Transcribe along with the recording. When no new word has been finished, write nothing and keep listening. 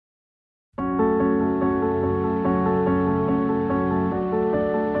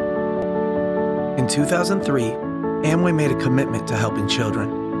2003, Amway made a commitment to helping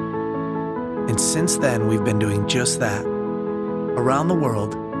children. And since then, we've been doing just that. Around the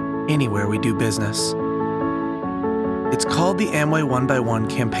world, anywhere we do business. It's called the Amway One by One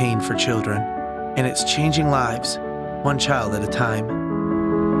campaign for children, and it's changing lives, one child at a time.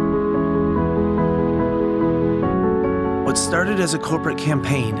 What started as a corporate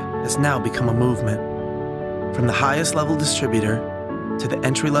campaign has now become a movement. From the highest level distributor to the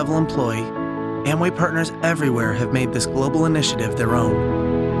entry-level employee, Amway partners everywhere have made this global initiative their own.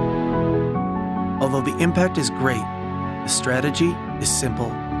 Although the impact is great, the strategy is simple.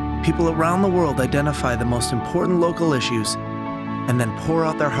 People around the world identify the most important local issues and then pour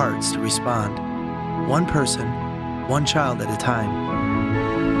out their hearts to respond. One person, one child at a time.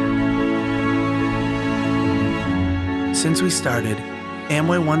 Since we started,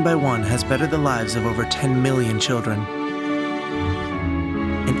 Amway One by One has bettered the lives of over 10 million children.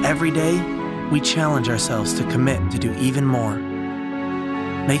 And every day, we challenge ourselves to commit to do even more,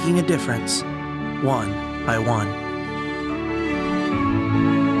 making a difference, one by one.